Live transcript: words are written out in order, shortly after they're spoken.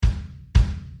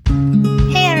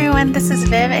everyone. This is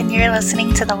Viv, and you're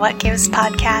listening to the What Gives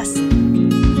podcast.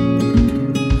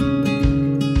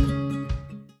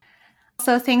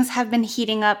 So things have been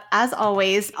heating up, as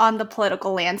always, on the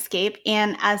political landscape.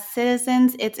 And as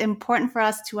citizens, it's important for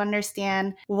us to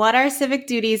understand what our civic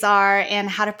duties are and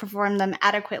how to perform them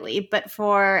adequately. But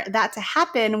for that to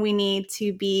happen, we need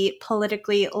to be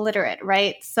politically literate,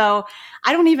 right? So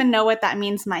I don't even know what that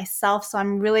means myself. So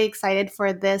I'm really excited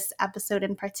for this episode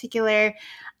in particular.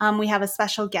 We have a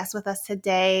special guest with us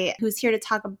today who's here to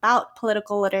talk about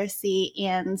political literacy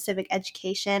and civic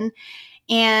education.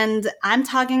 And I'm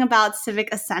talking about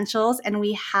civic essentials, and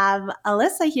we have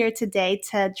Alyssa here today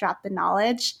to drop the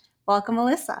knowledge. Welcome,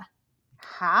 Alyssa.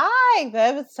 Hi,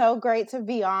 Viv. It's so great to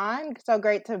be on. So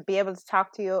great to be able to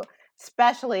talk to you,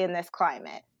 especially in this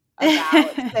climate,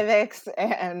 about civics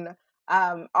and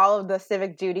all of the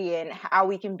civic duty and how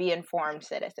we can be informed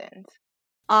citizens.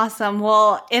 Awesome.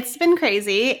 Well, it's been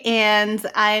crazy, and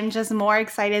I'm just more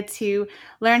excited to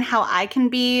learn how I can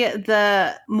be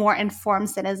the more informed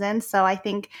citizen. So I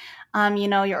think,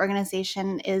 your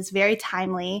organization is very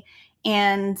timely.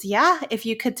 And yeah, if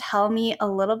you could tell me a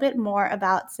little bit more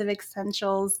about Civic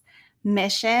Essentials'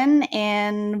 mission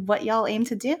and what y'all aim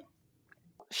to do.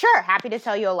 Sure. Happy to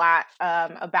tell you a lot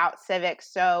about civics.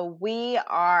 So we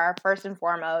are, first and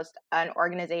foremost, an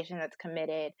organization that's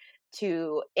committed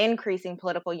to increasing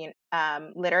political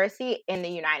literacy in the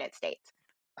United States,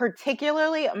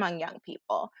 particularly among young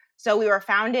people. So we were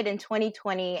founded in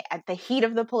 2020 at the heat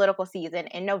of the political season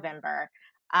in November,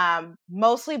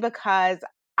 mostly because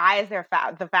I, as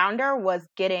the founder, was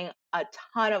getting a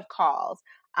ton of calls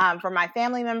from my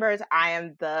family members. I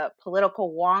am the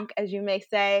political wonk, as you may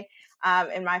say.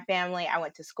 In my family, I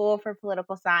went to school for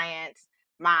political science,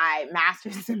 my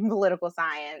master's is in political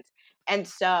science. And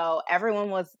so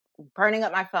everyone was burning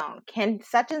up my phone. Can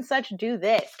such and such do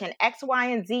this? Can X, Y,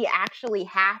 and Z actually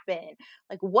happen?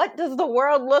 Like, what does the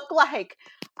world look like?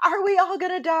 Are we all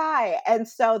going to die? And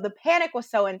so the panic was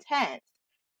so intense.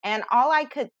 And all I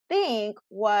could think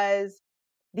was,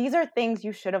 these are things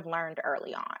you should have learned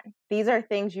early on. These are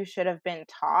things you should have been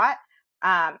taught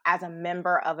as a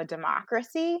member of a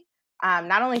democracy.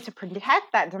 Not only to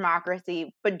protect that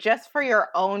democracy, but just for your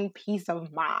own peace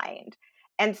of mind.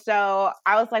 And so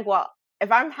I was like, well,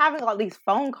 if I'm having all these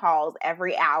phone calls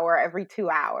every hour, every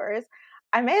 2 hours,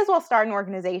 I may as well start an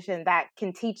organization that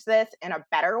can teach this in a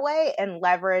better way and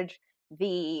leverage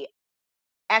the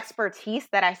expertise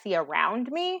that I see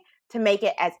around me to make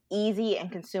it as easy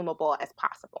and consumable as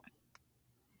possible.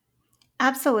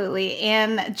 Absolutely.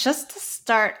 And just to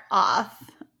start off,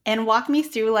 and walk me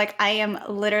through, like, I am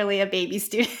literally a baby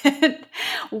student.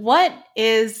 What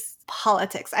is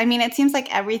politics? I mean, it seems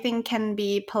like everything can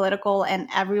be political and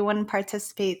everyone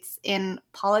participates in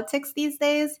politics these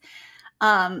days.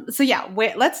 So yeah,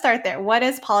 let's start there. What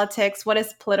is politics? What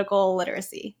is political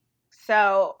literacy?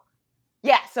 So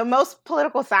most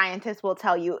political scientists will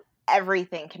tell you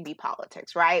everything can be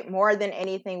politics, right? More than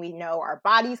anything, we know our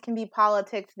bodies can be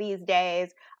politics these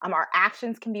days. Our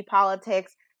actions can be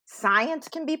politics. Science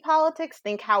can be politics.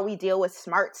 Think how we deal with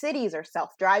smart cities or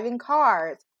self-driving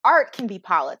cars. Art can be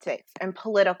politics and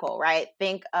political, right?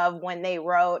 Think of when they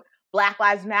wrote Black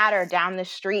Lives Matter down the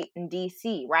street in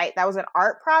DC, right? That was an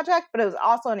art project, but it was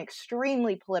also an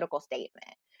extremely political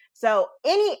statement. So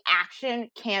any action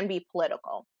can be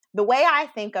political. The way I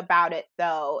think about it,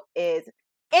 though, is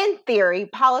in theory,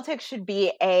 politics should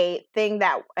be a thing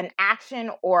that an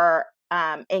action or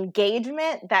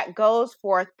engagement that goes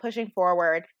forth pushing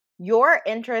forward your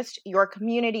interest, your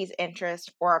community's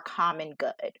interest, or a common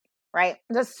good, right?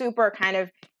 The super kind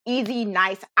of easy,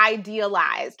 nice,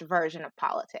 idealized version of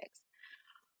politics.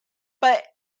 But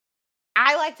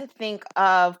I like to think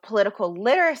of political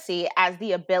literacy as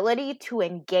the ability to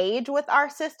engage with our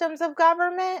systems of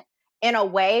government in a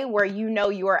way where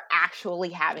you are actually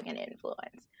having an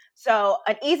influence. So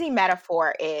an easy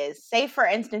metaphor is, say, for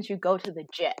instance, you go to the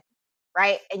gym,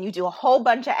 right? And you do a whole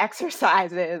bunch of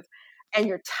exercises and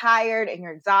you're tired and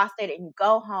you're exhausted and you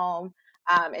go home.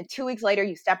 And 2 weeks later,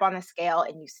 you step on the scale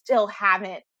and you still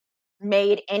haven't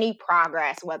made any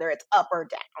progress, whether it's up or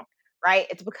down, right?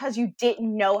 It's because you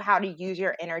didn't know how to use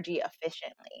your energy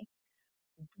efficiently.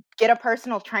 Get a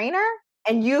personal trainer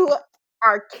and you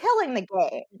are killing the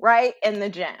game, right? In the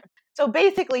gym. So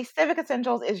basically, Civic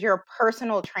Essentials is your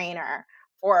personal trainer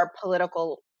for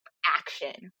political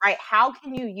action, right? How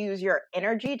can you use your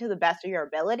energy to the best of your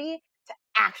ability to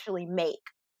actually make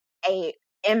a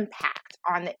impact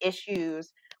on the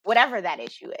issues, whatever that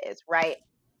issue is, right?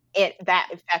 That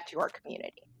affect your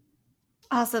community.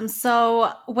 Awesome.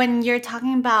 So when you're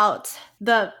talking about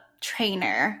the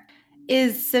trainer,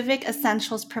 Is Civic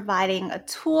Essentials providing a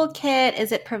toolkit?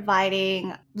 Is it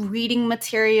providing reading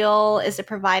material? Is it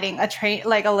providing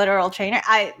like a literal trainer?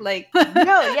 No,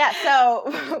 yeah.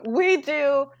 So we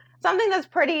do something that's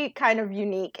pretty kind of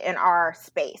unique in our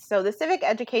space. So the civic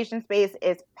education space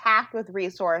is packed with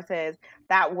resources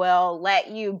that will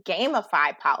let you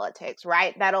gamify politics,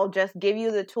 right? That'll just give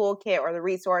you the toolkit or the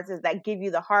resources that give you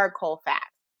the hard cold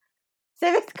facts.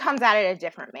 Civics comes at it a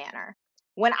different manner.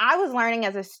 When I was learning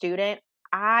as a student,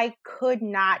 I could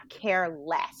not care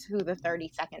less who the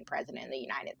 32nd president of the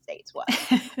United States was,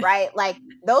 right? Like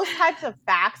those types of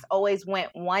facts always went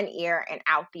one ear and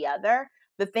out the other.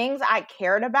 The things I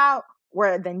cared about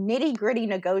were the nitty gritty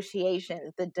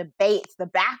negotiations, the debates, the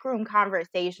backroom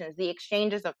conversations, the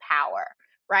exchanges of power,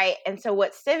 right? And so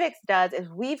what civics does is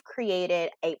we've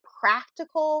created a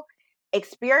practical,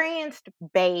 experience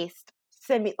based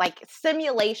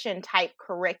simulation type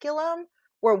curriculum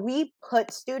where we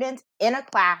put students in a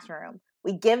classroom,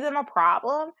 we give them a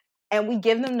problem, and we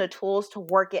give them the tools to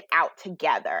work it out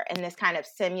together in this kind of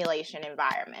simulation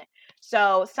environment.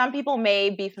 So some people may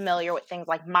be familiar with things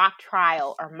like mock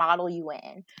trial or model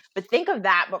UN, but think of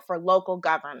that, but for local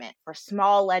government, for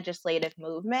small legislative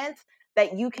movements,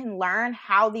 that you can learn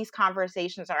how these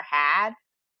conversations are had.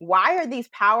 Why are these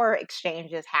power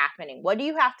exchanges happening? What do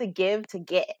you have to give to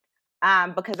get?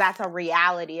 Because that's a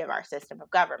reality of our system of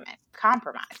government,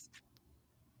 compromise.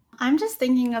 I'm just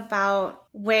thinking about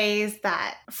ways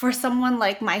that for someone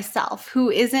like myself who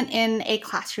isn't in a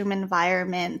classroom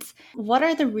environment, what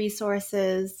are the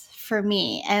resources for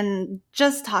me? And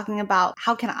just talking about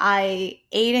how can I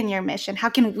aid in your mission? How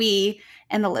can we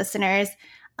and the listeners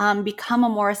become a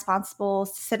more responsible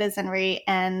citizenry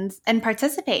and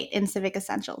participate in civic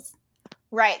essentials?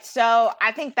 Right. So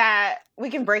I think that we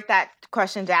can break that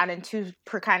question down in two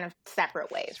kind of separate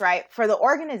ways, right? For the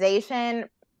organization,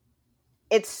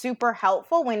 it's super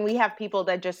helpful when we have people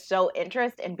that just show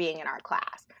interest in being in our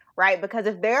class, right? Because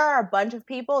if there are a bunch of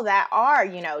people that are,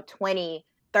 20,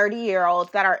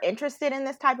 30-year-olds that are interested in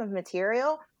this type of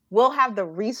material, we'll have the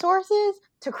resources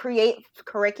to create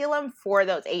curriculum for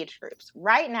those age groups.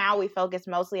 Right now, we focus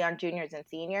mostly on juniors and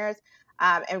seniors.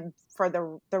 And for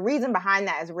the reason behind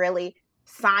that is really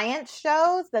science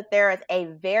shows that there is a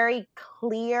very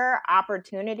clear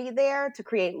opportunity there to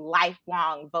create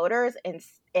lifelong voters and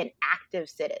active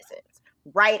citizens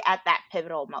right at that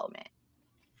pivotal moment.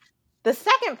 The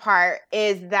second part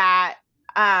is that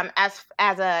as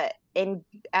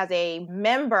a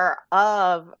member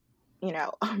of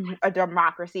a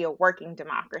democracy, a working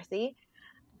democracy,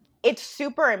 it's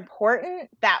super important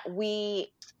that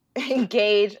we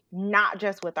engage not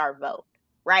just with our vote,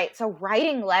 right? So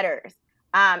writing letters.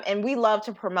 And we love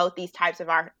to promote these types of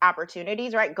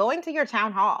opportunities, right? Going to your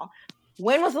town hall.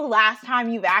 When was the last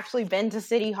time you've actually been to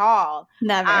City Hall?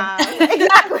 Never.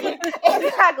 Exactly.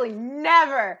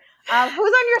 Never.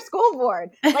 Who's on your school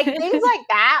board? Like things like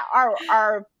that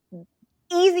are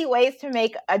easy ways to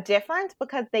make a difference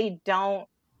because they don't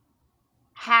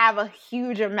have a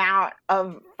huge amount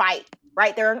of fight,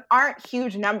 right? There aren't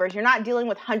huge numbers. You're not dealing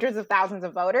with hundreds of thousands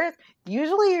of voters.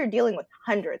 Usually you're dealing with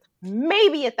hundreds,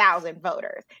 maybe 1,000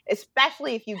 voters,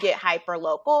 especially if you get hyper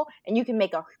local and you can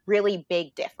make a really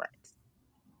big difference.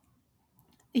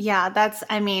 Yeah,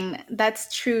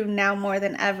 that's true now more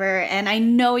than ever. And I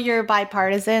know you're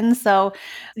bipartisan, so,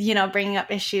 bringing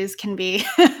up issues can be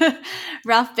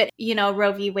rough. But,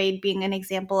 Roe v. Wade being an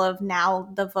example of now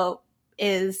the vote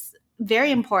is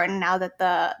very important now that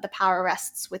the power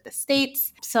rests with the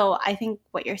states. So I think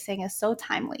what you're saying is so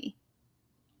timely.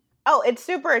 Oh, it's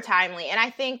super timely. And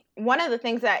I think one of the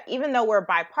things that, even though we're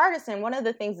bipartisan, one of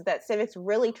the things that civics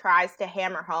really tries to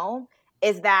hammer home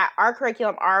is that our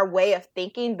curriculum, our way of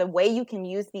thinking, the way you can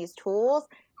use these tools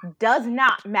does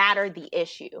not matter the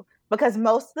issue. Because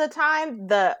most of the time,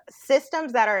 the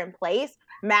systems that are in place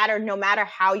matter no matter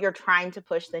how you're trying to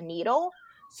push the needle.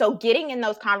 So getting in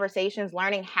those conversations,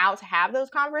 learning how to have those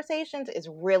conversations is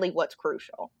really what's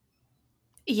crucial.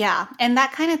 Yeah. And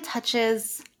that kind of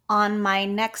touches on my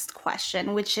next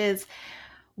question, which is,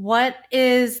 what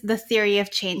is the theory of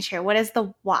change here? What is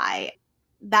the why?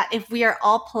 That if we are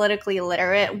all politically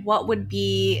literate, what would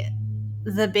be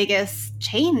the biggest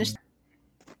change?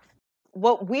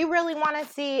 What we really want to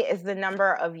see is the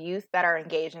number of youth that are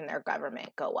engaged in their government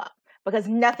go up. Because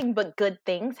nothing but good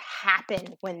things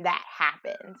happen when that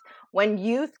happens. When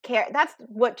youth care, that's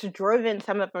what's driven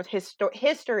some of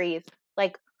history's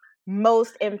like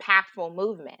most impactful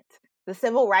movements. The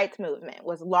civil rights movement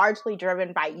was largely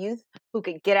driven by youth who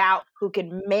could get out, who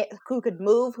could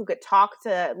move, who could talk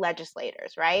to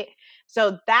legislators, right?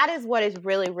 So that is what is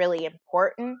really, really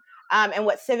important. And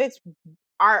what civics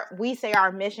we say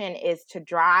our mission is to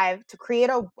create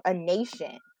a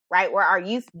nation, right, where our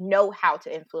youth know how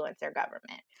to influence their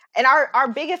government. And our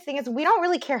biggest thing is we don't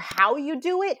really care how you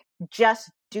do it, just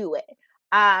do it.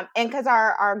 And because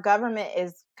our government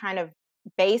is kind of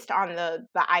based on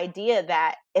the idea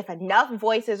that if enough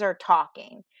voices are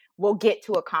talking, we'll get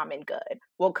to a common good.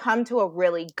 We'll come to a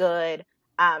really good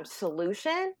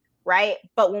solution, right?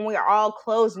 But when we are all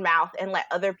closed mouth and let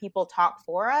other people talk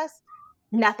for us,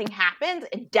 nothing happens,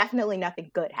 and definitely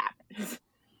nothing good happens.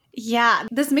 Yeah,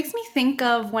 this makes me think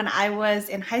of when I was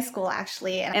in high school,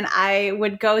 actually, and I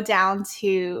would go down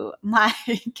to my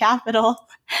Capitol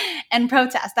and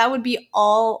protest. That would be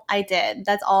all I did.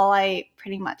 That's all I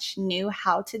pretty much knew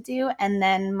how to do. And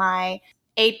then my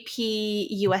AP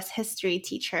US history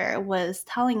teacher was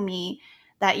telling me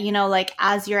that, like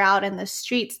as you're out in the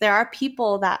streets, there are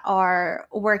people that are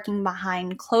working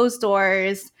behind closed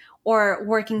doors or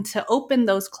working to open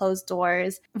those closed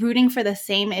doors, rooting for the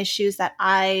same issues that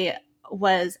I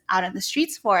was out in the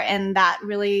streets for. And that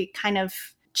really kind of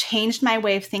changed my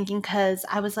way of thinking, because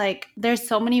I was like, there's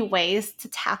so many ways to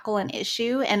tackle an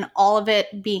issue and all of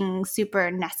it being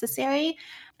super necessary.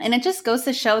 And it just goes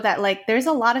to show that like there's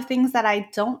a lot of things that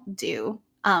I don't do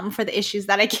for the issues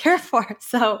that I care for.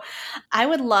 So I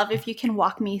would love if you can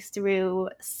walk me through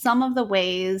some of the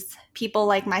ways people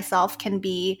like myself can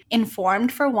be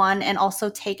informed, for one, and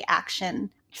also take action.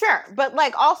 Sure. But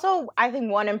like also, I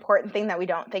think one important thing that we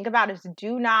don't think about is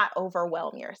do not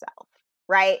overwhelm yourself,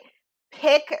 right?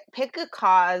 Pick a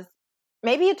cause.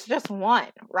 Maybe it's just one,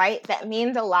 right? That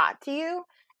means a lot to you,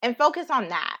 and focus on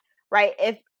that, right?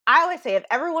 I always say if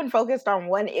everyone focused on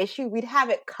one issue, we'd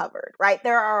have it covered, right?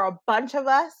 There are a bunch of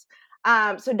us.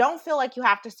 So don't feel like you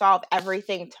have to solve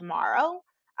everything tomorrow,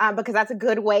 because that's a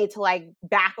good way to like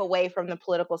back away from the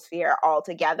political sphere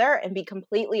altogether and be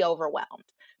completely overwhelmed.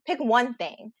 Pick one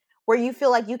thing where you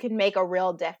feel like you can make a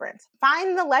real difference.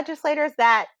 Find the legislators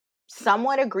that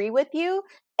somewhat agree with you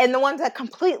and the ones that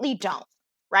completely don't,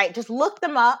 right? Just look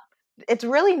them up. It's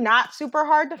really not super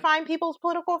hard to find people's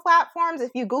political platforms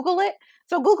if you Google it.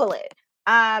 So Google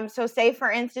it. So say,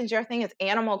 for instance, your thing is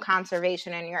animal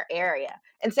conservation in your area.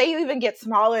 And say you even get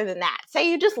smaller than that. Say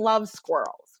you just love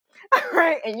squirrels,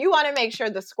 right? And you want to make sure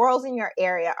the squirrels in your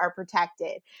area are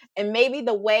protected. And maybe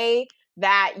the way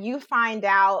that you find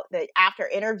out that after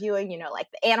interviewing, like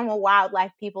the animal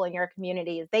wildlife people in your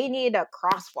communities, they need a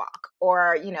crosswalk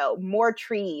or, more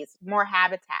trees, more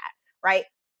habitat, right?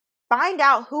 Find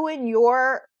out who in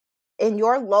your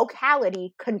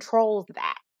locality controls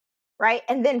that, right?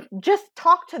 And then just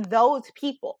talk to those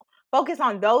people. Focus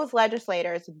on those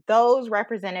legislators, those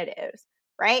representatives,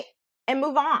 right? And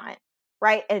move on,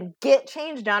 right? And get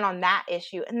change done on that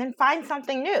issue, and then find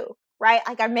something new, right?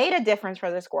 Like I made a difference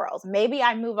for the squirrels. Maybe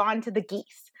I move on to the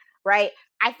geese, right?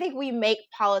 I think we make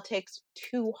politics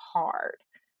too hard,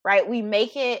 right? We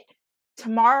make it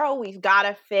tomorrow we've got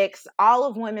to fix all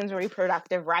of women's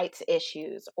reproductive rights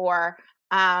issues, or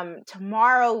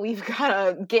tomorrow we've got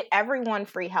to get everyone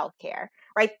free healthcare,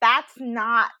 right? That's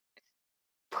not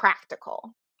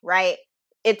practical, right?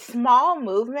 It's small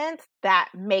movements that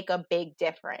make a big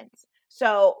difference.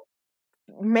 So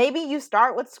maybe you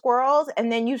start with squirrels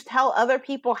and then you tell other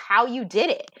people how you did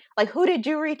it. Like, who did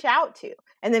you reach out to?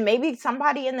 And then maybe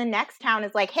somebody in the next town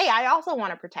is like, hey, I also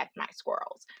want to protect my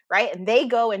squirrels, right? And they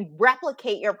go and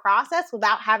replicate your process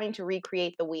without having to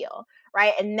recreate the wheel,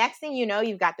 right? And next thing you know,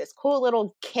 you've got this cool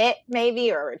little kit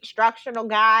maybe or instructional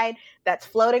guide that's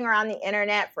floating around the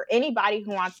internet for anybody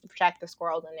who wants to protect the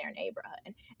squirrels in their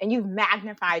neighborhood. And you've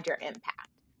magnified your impact,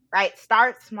 right?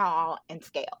 Start small and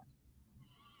scale.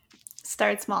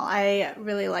 Start small. I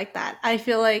really like that. I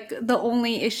feel like the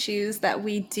only issues that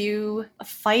we do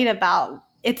fight about,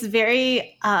 it's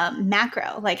very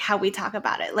macro, like how we talk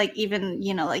about it. Like even,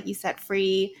 like you said,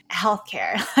 free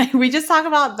healthcare. Like we just talk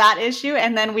about that issue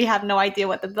and then we have no idea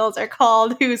what the bills are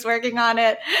called, who's working on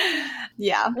it.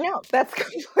 Yeah. No, that's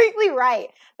completely right.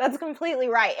 That's completely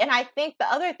right. And I think the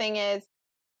other thing is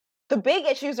the big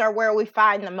issues are where we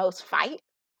find the most fight.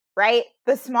 Right?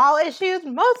 The small issues,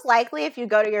 most likely if you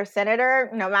go to your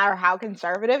senator, no matter how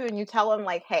conservative, and you tell them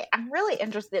like, hey, I'm really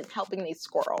interested in helping these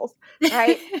squirrels,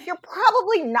 right? You're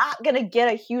probably not going to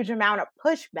get a huge amount of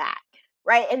pushback,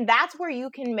 right? And that's where you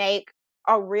can make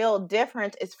a real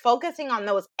difference, is focusing on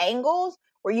those angles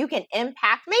where you can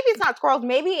impact. Maybe it's not squirrels,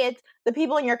 maybe it's the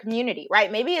people in your community,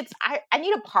 right? Maybe it's, I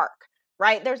need a park,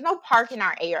 right? There's no park in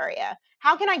our area.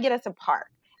 How can I get us a park?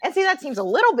 And see, that seems a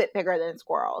little bit bigger than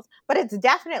squirrels, but it's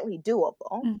definitely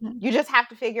doable. Mm-hmm. You just have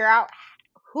to figure out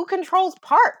who controls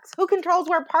parks, who controls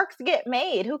where parks get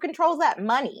made, who controls that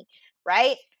money,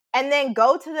 right? And then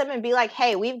go to them and be like,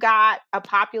 hey, we've got a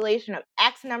population of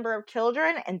X number of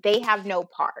children and they have no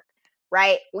park,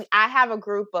 right? I have a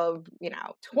group of,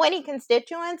 20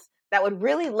 constituents that would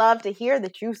really love to hear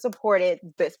that you supported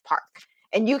this park.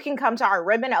 And you can come to our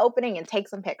ribbon opening and take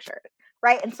some pictures,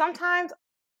 right? And sometimes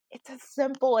it's as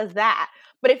simple as that.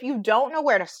 But if you don't know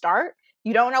where to start,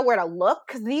 you don't know where to look,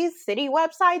 because these city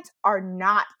websites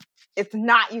it's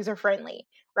not user friendly,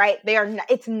 right?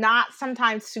 It's not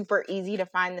sometimes super easy to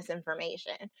find this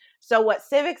information. So what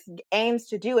Civics aims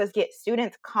to do is get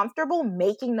students comfortable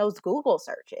making those Google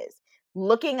searches,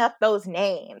 looking up those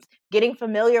names, getting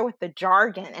familiar with the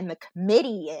jargon and the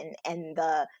committee and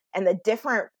the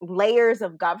different layers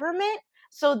of government,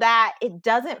 so that it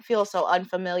doesn't feel so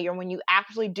unfamiliar when you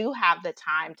actually do have the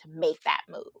time to make that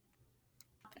move.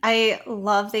 I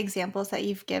love the examples that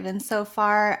you've given so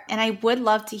far. And I would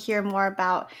love to hear more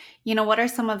about, what are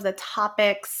some of the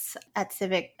topics at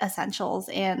Civic Essentials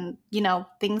and,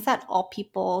 things that all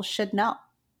people should know?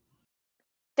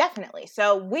 Definitely.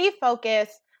 So we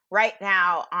focus right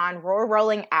now on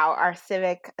rolling out our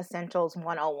Civic Essentials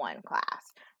 101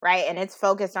 class, right? And it's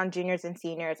focused on juniors and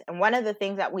seniors. And one of the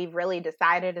things that we've really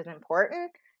decided is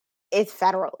important is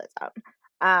federalism.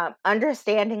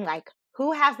 Understanding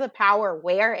who has the power,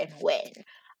 where, and when.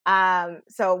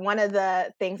 So one of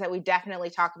the things that we definitely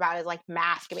talk about is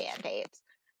mask mandates.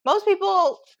 Most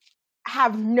people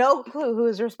have no clue who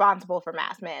is responsible for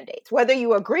mask mandates. Whether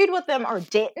you agreed with them or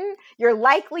didn't, you're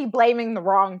likely blaming the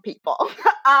wrong people.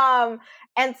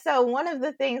 And so one of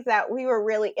the things that we were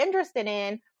really interested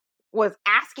in was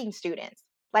asking students,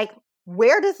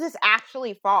 where does this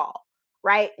actually fall?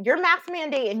 Right? Your mask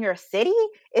mandate in your city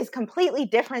is completely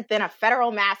different than a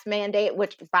federal mask mandate,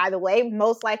 which, by the way,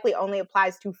 most likely only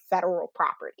applies to federal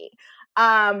property.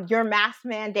 Your mask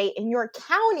mandate in your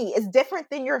county is different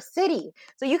than your city.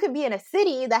 So you could be in a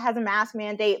city that has a mask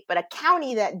mandate, but a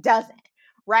county that doesn't,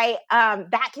 right?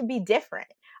 That can be different.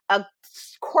 A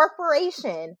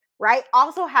corporation, right,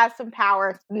 also has some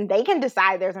power. They can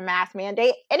decide there's a mask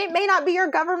mandate, and it may not be your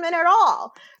government at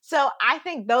all. So I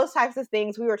think those types of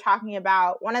things we were talking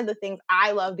about, one of the things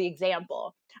I love, the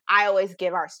example I always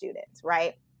give our students,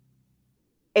 right?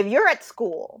 If you're at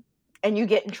school and you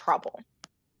get in trouble,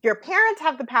 your parents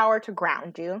have the power to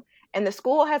ground you, and the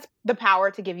school has the power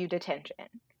to give you detention.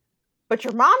 But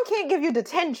your mom can't give you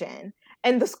detention,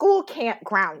 and the school can't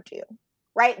ground you.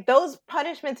 Right? Those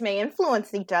punishments may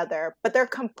influence each other, but they're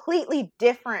completely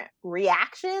different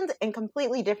reactions and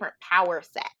completely different power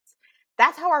sets.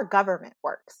 That's how our government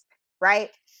works, right?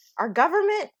 Our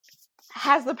government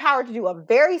has the power to do a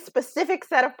very specific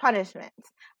set of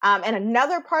punishments. And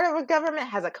another part of a government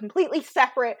has a completely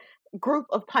separate group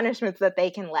of punishments that they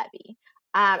can levy.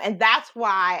 And that's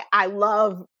why I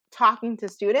love talking to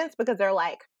students, because they're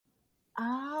like,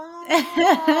 oh,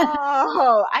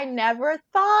 I never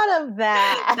thought of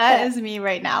that. That is me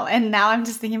right now. And now I'm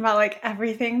just thinking about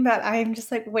everything that I'm just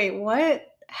wait, what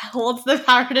holds the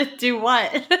power to do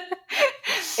what?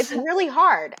 It's really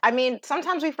hard. I mean,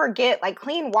 sometimes we forget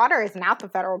clean water is not the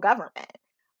federal government,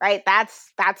 right?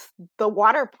 That's the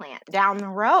water plant down the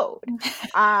road.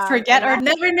 Forget or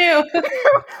never knew.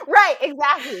 Right,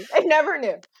 exactly. I never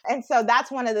knew. And so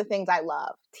that's one of the things I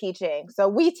love teaching. So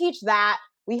we teach that.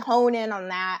 We hone in on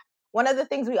that. One of the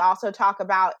things we also talk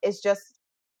about is just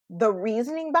the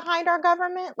reasoning behind our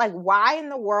government. Why in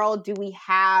the world do we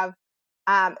have,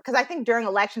 because I think during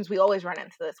elections, we always run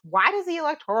into this. Why does the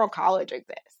Electoral College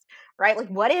exist, right?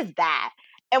 What is that?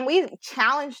 And we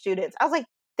challenge students. I was like,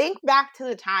 think back to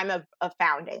the time of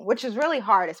founding, which is really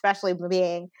hard, especially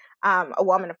being a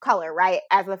woman of color, right?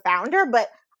 As a founder, but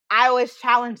I always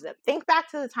challenge them. Think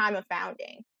back to the time of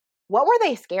founding. What were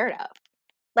they scared of?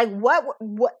 What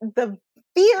the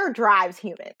fear drives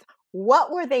humans.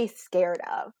 What were they scared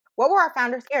of? What were our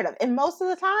founders scared of? And most of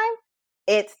the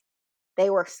time, they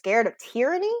were scared of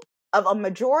tyranny, of a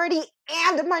majority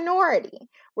and a minority,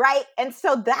 right? And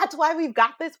so that's why we've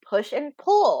got this push and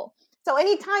pull. So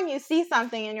anytime you see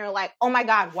something and you're like, oh my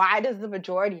God, why does the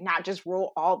majority not just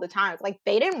rule all the time? It's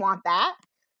they didn't want that,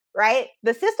 right?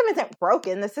 The system isn't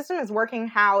broken. The system is working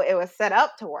how it was set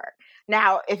up to work.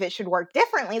 Now, if it should work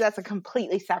differently, that's a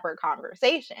completely separate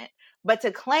conversation. But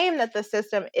to claim that the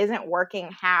system isn't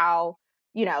working how,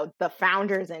 the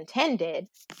founders intended,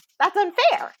 that's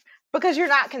unfair, because you're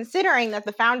not considering that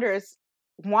the founders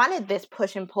wanted this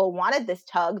push and pull, wanted this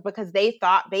tug, because they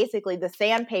thought basically the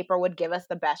sandpaper would give us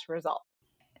the best result.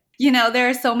 There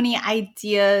are so many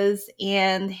ideas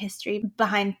and history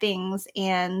behind things,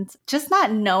 and just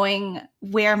not knowing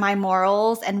where my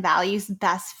morals and values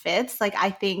best fits.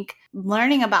 I think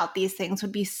learning about these things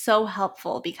would be so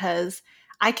helpful, because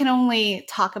I can only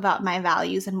talk about my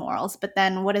values and morals, but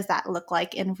then what does that look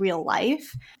like in real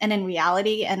life and in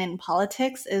reality and in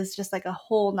politics is just like a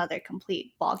whole nother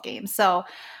complete ball game. So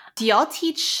do y'all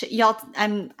teach y'all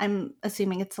I'm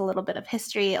assuming it's a little bit of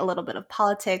history, a little bit of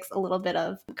politics, a little bit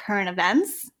of current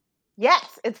events?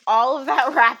 Yes, it's all of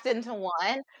that wrapped into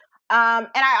one. And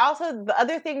I also, the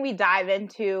other thing we dive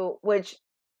into, which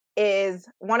is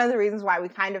one of the reasons why we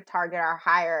kind of target our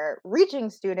higher reaching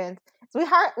students, is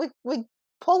we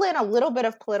pull in a little bit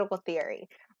of political theory,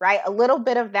 right? A little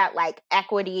bit of that like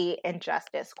equity and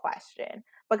justice question.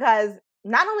 Because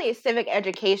not only is civic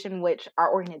education, which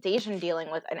our organization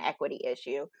dealing with an equity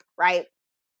issue, right?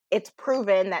 It's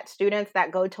proven that students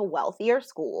that go to wealthier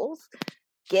schools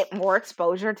get more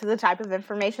exposure to the type of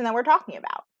information that we're talking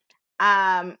about.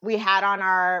 We have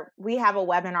a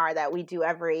webinar that we do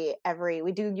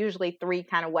we do usually 3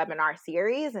 kind of webinar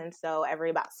series. And so every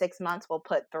about 6 months, we'll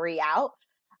put 3 out.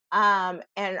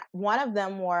 And one of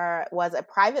them was a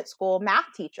private school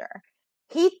math teacher.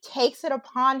 He takes it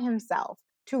upon himself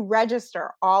to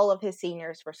register all of his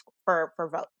seniors for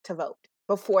vote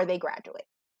before they graduate.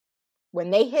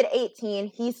 When they hit 18,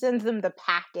 he sends them the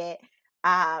packet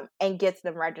and gets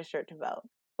them registered to vote.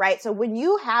 Right. So when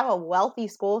you have a wealthy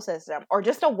school system or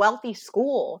just a wealthy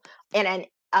school and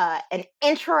an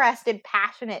interested,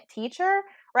 passionate teacher,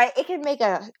 right, it can make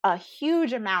a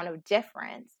huge amount of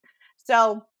difference.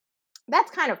 So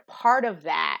that's kind of part of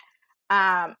that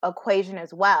equation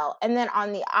as well. And then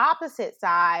on the opposite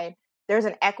side, there's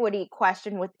an equity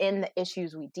question within the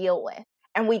issues we deal with.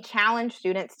 And we challenge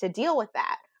students to deal with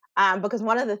that. Because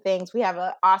one of the things, we have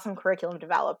an awesome curriculum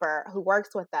developer who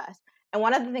works with us. And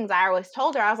one of the things I always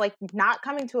told her, I was like, not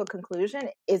coming to a conclusion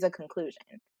is a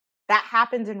conclusion. That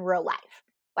happens in real life.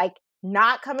 Like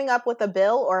not coming up with a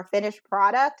bill or a finished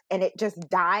product and it just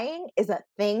dying is a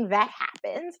thing that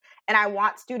happens. And I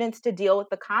want students to deal with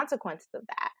the consequences of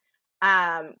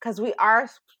that. Because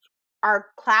our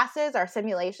classes, our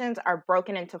simulations are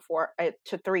broken into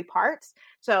 3 parts.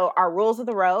 So our rules of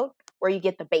the road, where you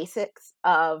get the basics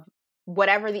of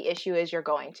whatever the issue is you're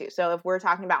going to. So if we're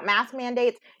talking about mask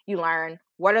mandates, you learn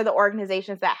what are the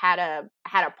organizations that had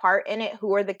a part in it,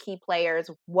 who are the key players,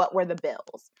 what were the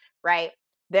bills, right?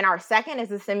 Then our second is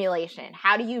the simulation.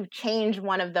 How do you change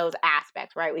one of those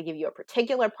aspects, right? We give you a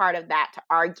particular part of that to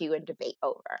argue and debate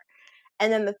over.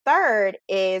 And then the third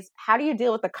is how do you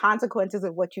deal with the consequences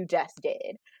of what you just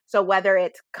did? So whether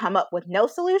it's come up with no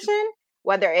solution,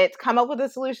 whether it's come up with a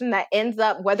solution that ends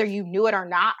up, whether you knew it or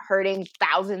not, hurting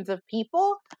thousands of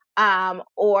people,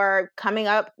 or coming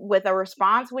up with a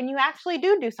response when you actually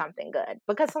do something good.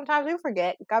 Because sometimes we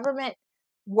forget government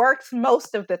works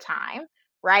most of the time,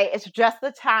 right? It's just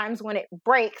the times when it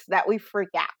breaks that we freak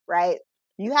out, right?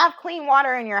 You have clean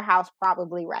water in your house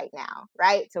probably right now,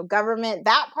 right? So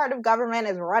that part of government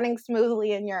is running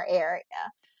smoothly in your area.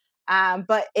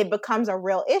 But it becomes a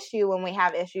real issue when we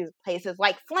have issues places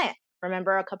like Flint.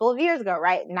 Remember a couple of years ago,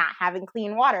 right? Not having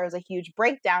clean water was a huge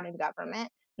breakdown in government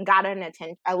and got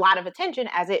a lot of attention,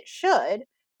 as it should,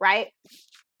 right?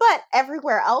 But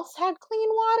everywhere else had clean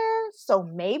water, so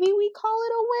maybe we call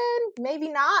it a win, maybe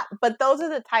not. But those are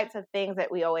the types of things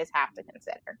that we always have to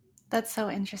consider. That's so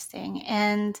interesting.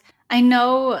 And I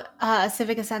know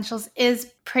Civic Essentials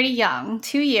is pretty young,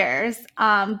 2 years,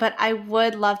 but I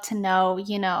would love to know,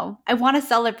 I want to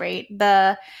celebrate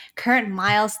the current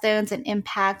milestones and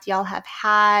impact y'all have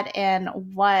had and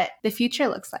what the future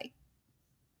looks like.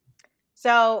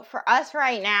 So for us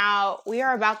right now, we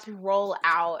are about to roll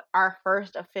out our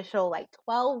first official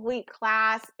 12-week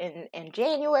class in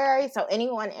January. So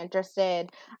anyone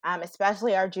interested,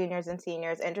 especially our juniors and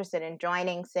seniors interested in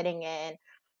joining, sitting in,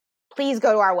 please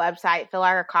go to our website, fill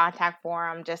out our contact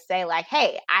form, just say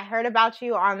hey, I heard about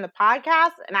you on the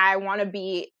podcast and I want to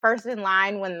be first in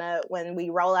line when we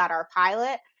roll out our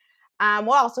pilot.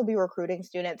 We'll also be recruiting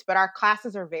students, but our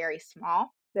classes are very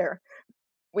small.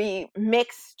 We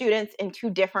mix students in 2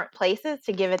 different places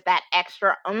to give it that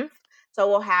extra oomph. So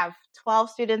we'll have 12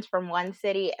 students from one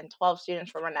city and 12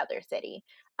 students from another city.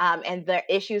 And the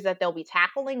issues that they'll be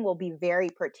tackling will be very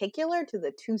particular to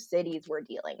the 2 cities we're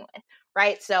dealing with,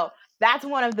 right? So that's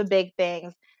one of the big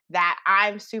things that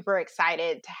I'm super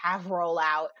excited to have roll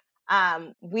out.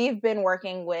 We've been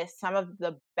working with some of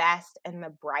the best and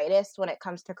the brightest when it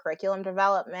comes to curriculum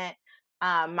development.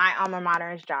 My alma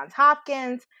mater is Johns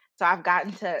Hopkins. So I've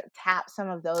gotten to tap some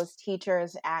of those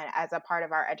teachers as a part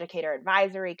of our educator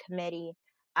advisory committee.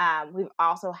 We've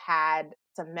also had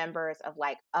some members of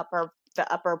the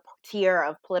upper tier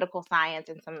of political science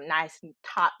and some nice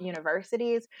top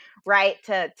universities, right?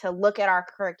 To look at our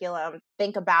curriculum,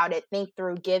 think about it, think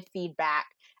through, give feedback.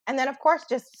 And then, of course,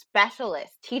 just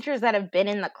specialists, teachers that have been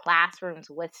in the classrooms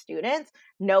with students,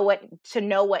 know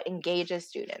what engages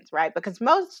students, right? Because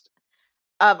most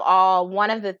of all, one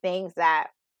of the things that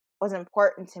was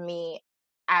important to me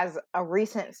as a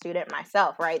recent student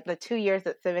myself, right? The 2 years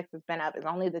that civics has been up is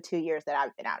only the 2 years that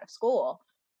I've been out of school,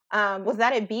 was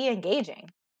that it be engaging,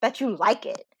 that you like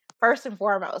it, first and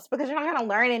foremost, because you're not going to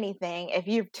learn anything if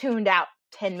you've tuned out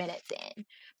 10 minutes in.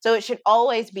 So it should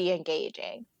always be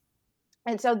engaging.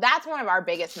 And so that's one of our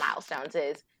biggest milestones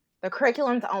is the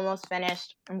curriculum's almost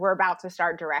finished and we're about to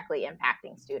start directly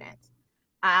impacting students.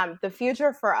 The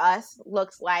future for us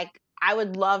looks like I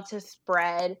would love to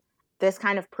spread this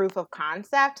kind of proof of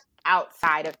concept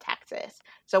outside of Texas.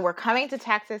 So we're coming to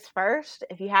Texas first.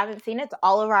 If you haven't seen it, it's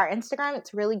all over our Instagram.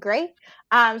 It's really great.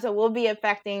 So we'll be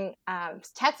affecting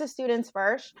Texas students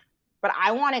first, but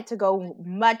I want it to go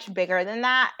much bigger than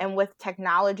that. And with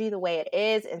technology the way it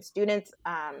is and students'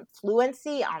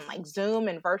 fluency on like Zoom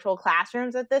and virtual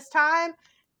classrooms at this time,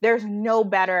 there's no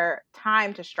better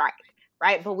time to strike,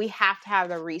 right? But we have to have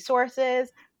the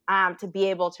resources to be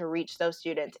able to reach those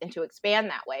students and to expand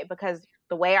that way, because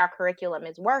the way our curriculum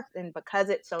is worked and because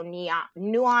it's so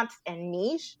nuanced and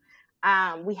niche,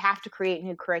 we have to create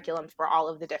new curriculums for all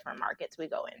of the different markets we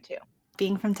go into.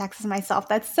 Being from Texas myself,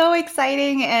 that's so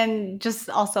exciting, and just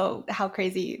also how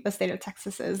crazy the state of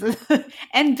Texas is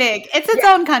and big. It's its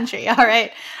own country, all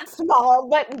right? Small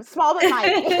but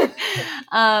mighty.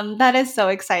 That is so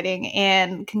exciting,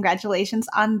 and congratulations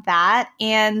on that.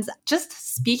 And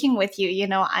just speaking with you, you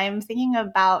know, I'm thinking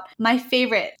about my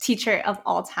favorite teacher of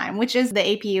all time, which is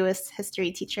the AP US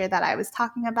history teacher that I was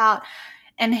talking about.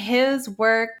 And his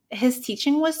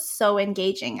teaching was so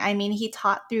engaging. I mean, he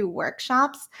taught through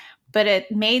workshops, but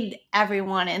it made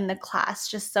everyone in the class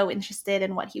just so interested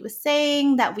in what he was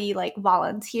saying that we like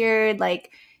volunteered.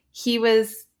 Like he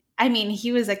was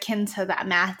akin to that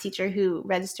math teacher who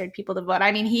registered people to vote.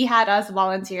 I mean, he had us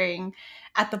volunteering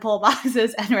at the poll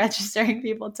boxes and registering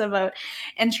people to vote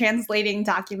and translating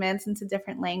documents into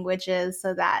different languages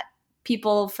so that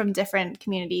people from different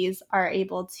communities are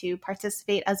able to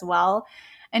participate as well.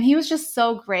 And he was just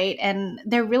so great. And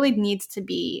there really needs to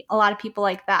be a lot of people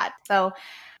like that. So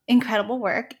incredible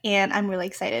work. And I'm really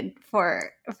excited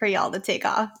for y'all to take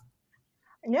off.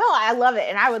 No, I love it.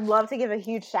 And I would love to give a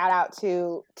huge shout out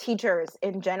to teachers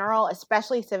in general,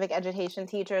 especially civic education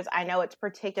teachers. I know it's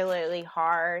particularly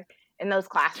hard in those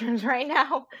classrooms right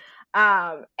now.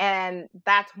 And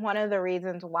that's one of the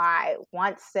reasons why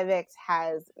once civics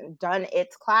has done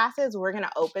its classes, we're going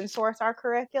to open source our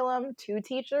curriculum to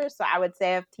teachers. So I would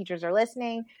say if teachers are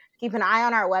listening, keep an eye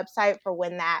on our website for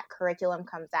when that curriculum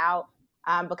comes out,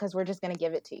 because we're just going to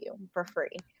give it to you for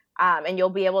free. And you'll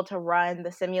be able to run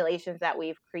the simulations that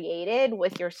we've created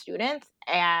with your students.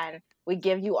 And we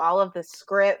give you all of the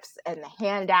scripts and the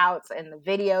handouts and the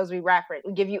videos we reference.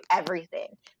 We give you everything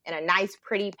in a nice,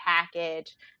 pretty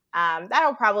package.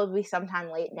 That'll probably be sometime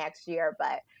late next year,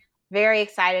 but very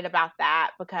excited about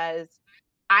that because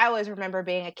I always remember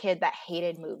being a kid that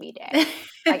hated movie day.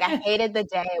 Like I hated the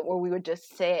day where we would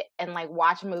just sit and like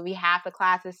watch a movie, half the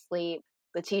class is asleep,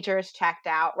 the teacher is checked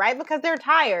out, right? Because they're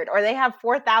tired or they have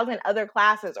 4,000 other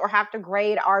classes or have to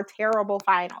grade our terrible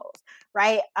finals,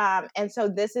 right? And so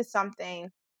this is something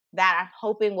that I'm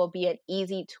hoping will be an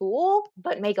easy tool,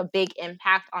 but make a big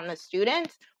impact on the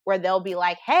students where they'll be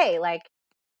like, hey, like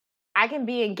I can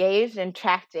be engaged and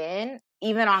checked in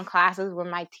even on classes where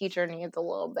my teacher needs a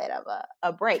little bit of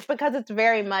a break, because it's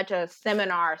very much a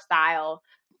seminar style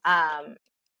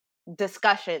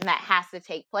discussion that has to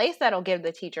take place that'll give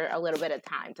the teacher a little bit of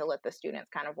time to let the students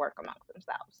kind of work amongst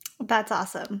themselves. That's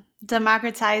awesome.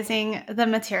 Democratizing the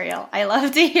material. I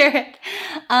love to hear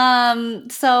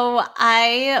it. So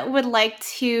I would like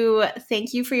to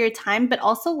thank you for your time, but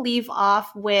also leave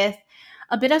off with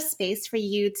a bit of space for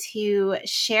you to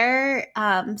share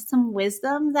some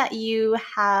wisdom that you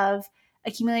have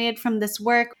accumulated from this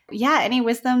work. Yeah, any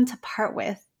wisdom to part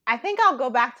with? I think I'll go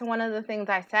back to one of the things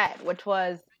I said, which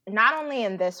was not only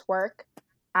in this work,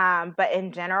 but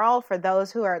in general, for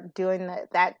those who are doing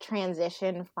that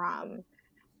transition from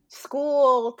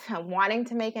school to wanting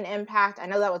to make an impact. I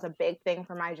know that was a big thing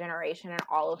for my generation and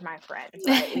all of my friends.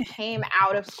 Right? We came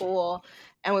out of school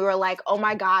and we were like, oh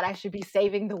my God, I should be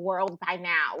saving the world by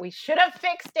now. We should have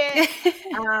fixed it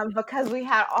because we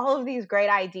had all of these great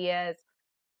ideas.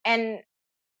 And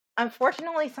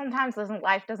unfortunately, sometimes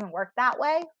life doesn't work that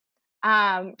way.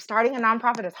 Starting a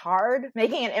nonprofit is hard.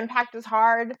 Making an impact is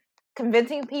hard.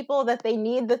 Convincing people that they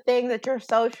need the thing that you're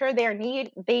so sure they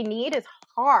need is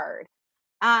hard.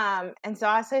 And so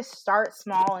I say start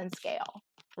small and scale,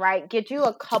 right? Get you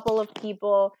a couple of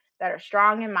people that are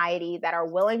strong and mighty, that are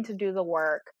willing to do the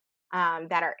work,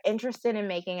 that are interested in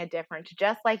making a difference,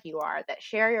 just like you are, that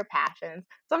share your passions.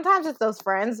 Sometimes it's those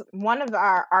friends. One of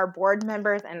our board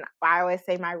members, and I always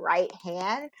say my right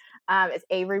hand, is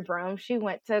Avery Broom. She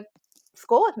went to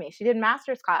school with me. She did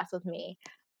master's class with me.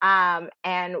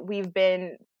 And we've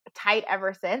been tight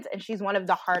ever since. And she's one of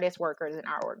the hardest workers in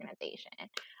our organization.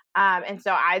 And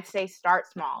so I'd say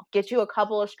start small. Get you a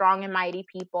couple of strong and mighty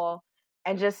people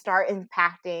and just start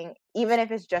impacting, even if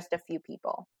it's just a few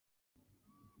people.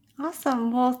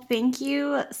 Awesome. Well, thank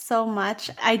you so much.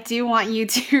 I do want you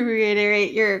to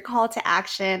reiterate your call to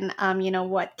action.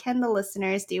 What can the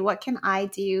listeners do? What can I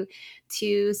do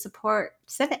to support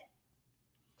Civic?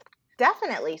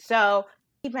 Definitely. So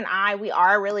Keith and we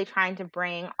are really trying to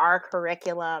bring our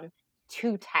curriculum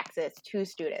to Texas, to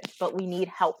students, but we need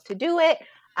help to do it.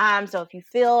 So if you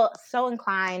feel so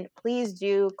inclined, please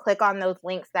do click on those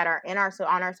links that are on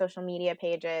our social media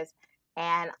pages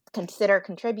and consider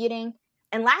contributing.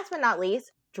 And last but not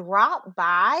least, drop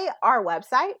by our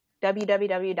website,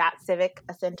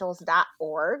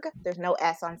 www.civicessentials.org. There's no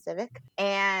S on civic.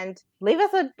 And leave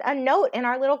us a note in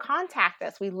our little contact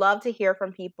us. We love to hear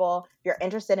from people. If you're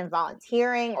interested in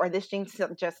volunteering or this seems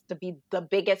just to be the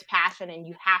biggest passion and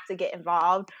you have to get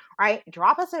involved, right?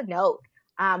 Drop us a note.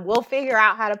 We'll figure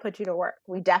out how to put you to work.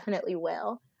 We definitely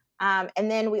will.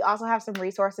 And then we also have some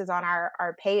resources on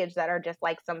our page that are just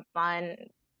like some fun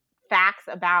facts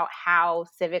about how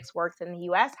civics works in the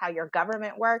U.S., how your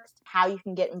government works, how you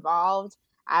can get involved.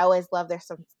 I always love there's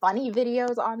some funny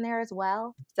videos on there as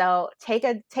well. So take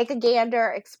a gander,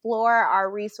 explore our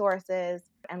resources,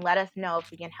 and let us know if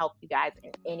we can help you guys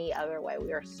in any other way.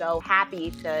 We are so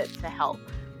happy to help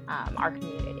our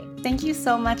community. Thank you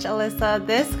so much, Alyssa.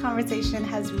 This conversation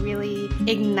has really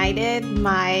ignited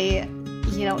my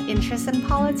interest in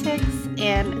politics,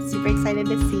 and super excited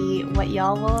to see what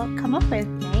y'all will come up with.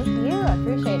 Thank you. I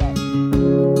appreciate it.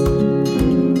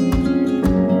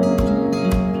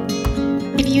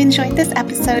 If you enjoyed this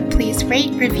episode, please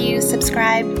rate, review,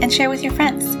 subscribe, and share with your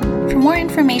friends. For more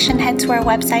information, head to our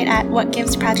website at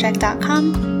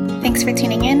whatgivesproject.com. Thanks for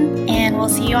tuning in, and we'll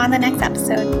see you on the next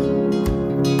episode.